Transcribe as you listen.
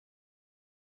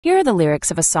Here are the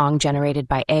lyrics of a song generated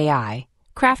by AI,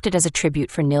 crafted as a tribute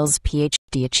for Nils'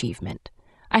 PhD achievement.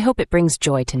 I hope it brings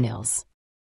joy to Nils.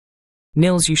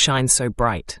 Nils, you shine so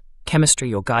bright, chemistry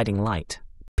your guiding light,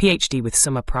 PhD with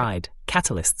summer pride,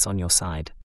 catalysts on your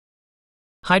side.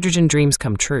 Hydrogen dreams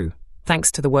come true,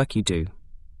 thanks to the work you do.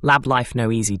 Lab life no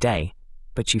easy day,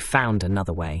 but you found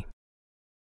another way.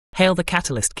 Hail the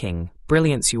catalyst king,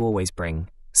 brilliance you always bring,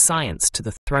 science to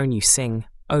the throne you sing,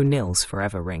 oh Nils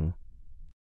forever ring.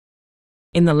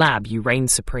 In the lab you reign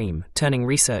supreme, turning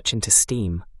research into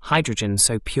steam, hydrogen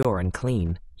so pure and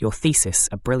clean, your thesis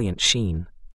a brilliant sheen.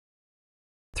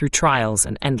 Through trials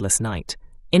and endless night,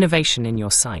 innovation in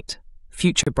your sight,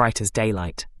 future bright as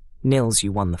daylight, Nils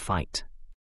you won the fight.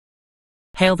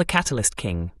 Hail the catalyst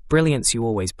king, brilliance you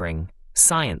always bring,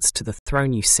 science to the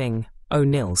throne you sing, oh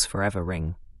Nils forever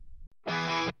ring.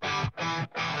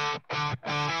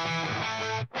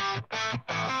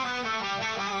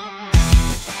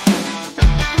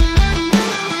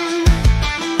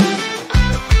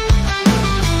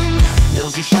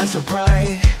 Nils, you shine so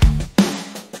bright,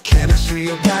 chemistry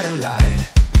your guiding light,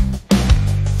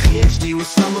 PhD with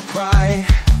summer pride,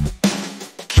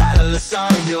 catalysts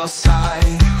on your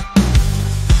side.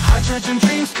 Hydrogen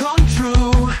dreams come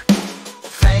true,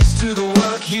 thanks to the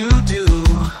work you do.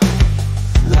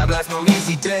 Lab life no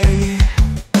easy day,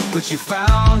 but you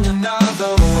found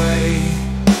another way.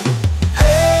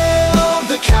 Hail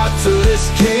the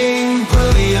catalyst king,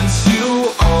 brilliance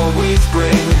you always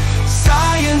bring,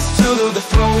 science to the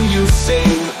throne you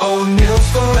sing, oh Nils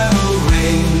forever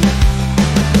ring.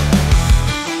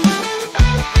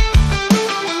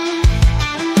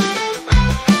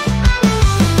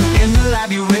 In the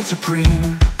lab you reign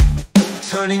supreme,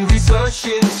 turning research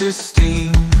into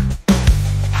steam,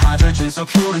 hydrogen so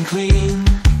pure and clean,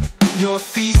 your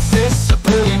thesis a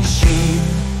brilliant sheen.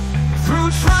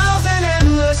 Through trials and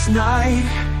endless night,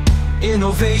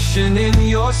 innovation in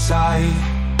your sight,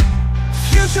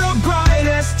 future bright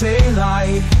as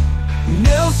daylight,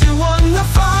 Nils you won the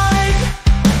fight.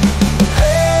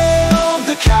 Hail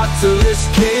the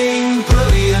catalyst king,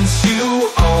 brilliance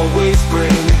you always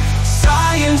bring,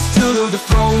 science to the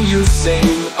throne you sing,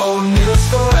 oh Nils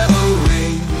forever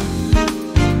ring.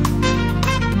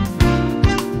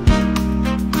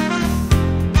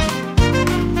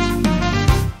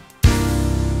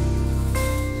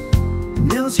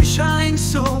 Nils, you shine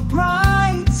so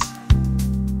bright,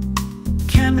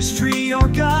 chemistry your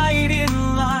guiding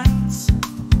lights,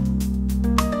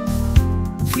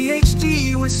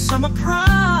 PhD with summer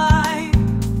pride,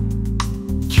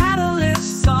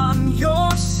 catalysts on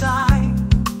your side.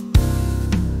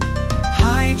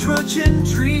 Hydrogen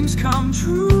dreams come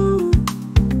true,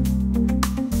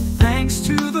 thanks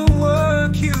to the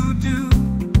work you do.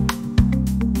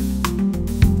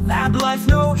 Lab life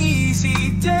no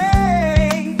easy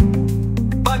day,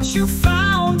 but you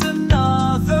found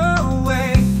another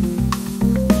way.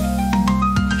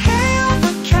 Hail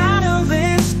the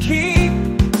catalyst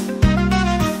king,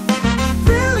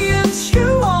 brilliance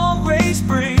you always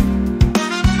bring,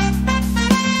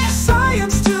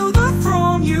 science to the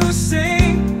throne you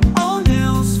sing, oh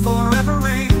Nils forever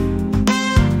ring.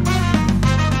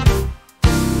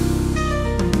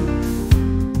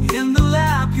 In the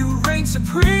lab you reign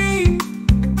supreme,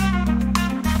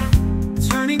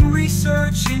 turning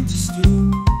research into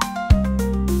steam,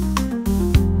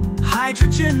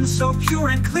 hydrogen so pure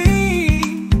and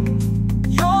clean,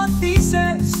 your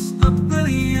thesis a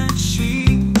brilliant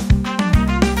sheen.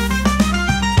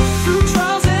 Through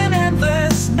trials and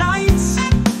endless nights,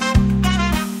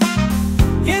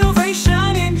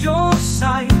 innovation in your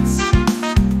sights,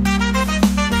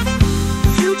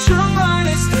 future bright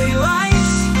as daylight,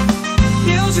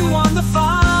 Nils you won the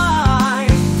fight.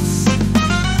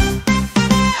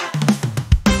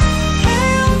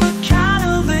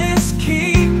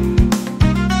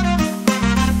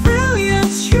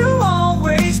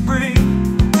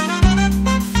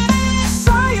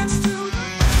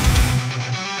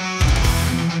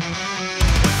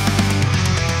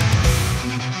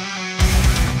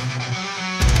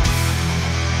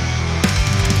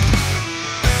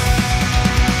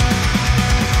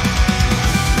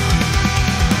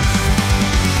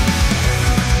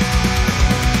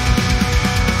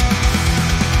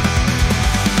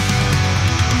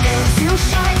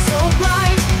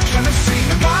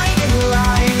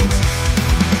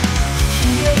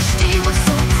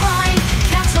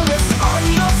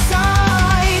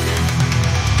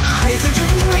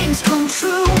 Come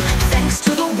true, thanks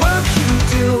to the work you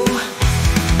do.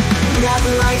 Lab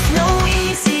life no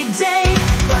easy day,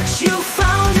 but you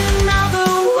found another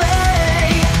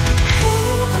way.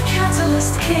 Hail the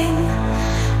catalyst king,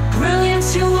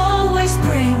 brilliance you always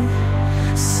bring,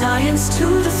 Science to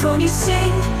the throne you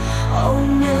sing, oh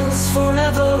Nils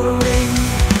forever ring.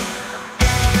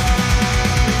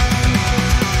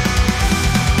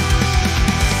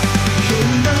 In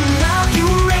the lab you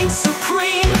reign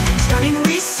supreme, turning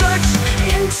research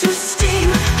into steam.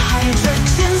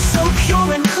 Hydrogen so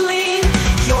pure and clean,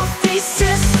 your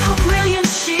thesis a brilliant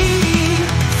sheen.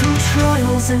 Through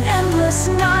trials and endless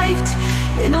night,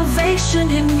 innovation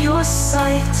in your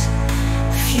sight.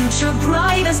 Future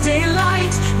bright as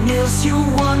daylight, Nils, you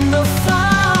won the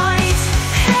fight.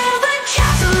 Hail the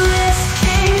catalyst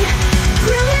king,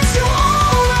 brilliance you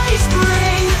always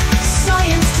bring.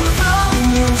 Science to the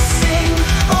throne you sing,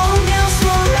 oh Nils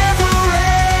forever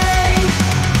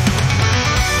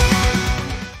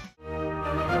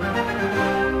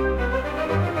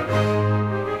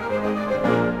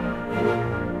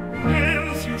reign.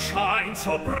 Nils, you shine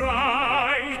so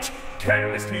bright,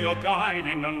 chemistry you're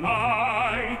guiding the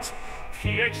light.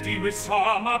 PhD with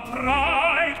summer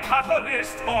pride,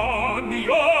 catalyst on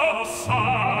your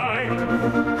side.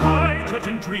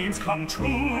 Hydrogen dreams come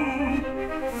true,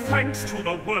 thanks to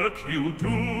the work you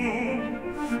do.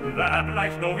 Lab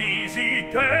life no easy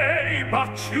day,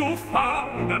 but you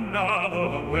found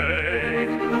another way.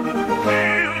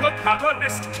 Hail the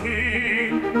catalyst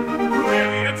king,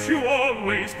 brilliance you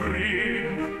always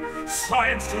bring.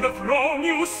 Science to the throne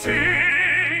you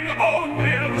sing, oh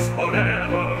Nils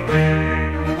forever reign.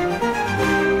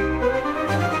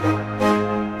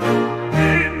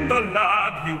 In the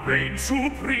lab you reign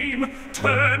supreme,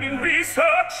 turning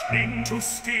research into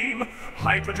steam.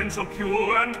 Hydrogen so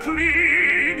pure and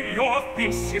clean, your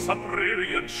thesis a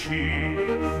brilliant sheen.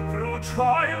 Through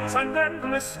trials and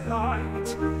endless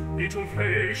night,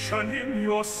 innovation in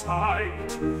your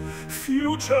sight.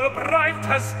 Future bright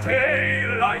as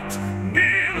daylight,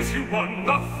 Nils, you won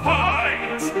the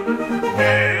fight.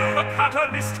 Hail the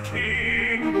catalyst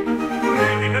king,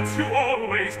 brilliance you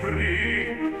always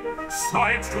bring.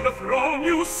 Science to the throne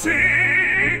you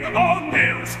sing, oh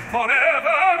Nils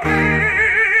forever reign.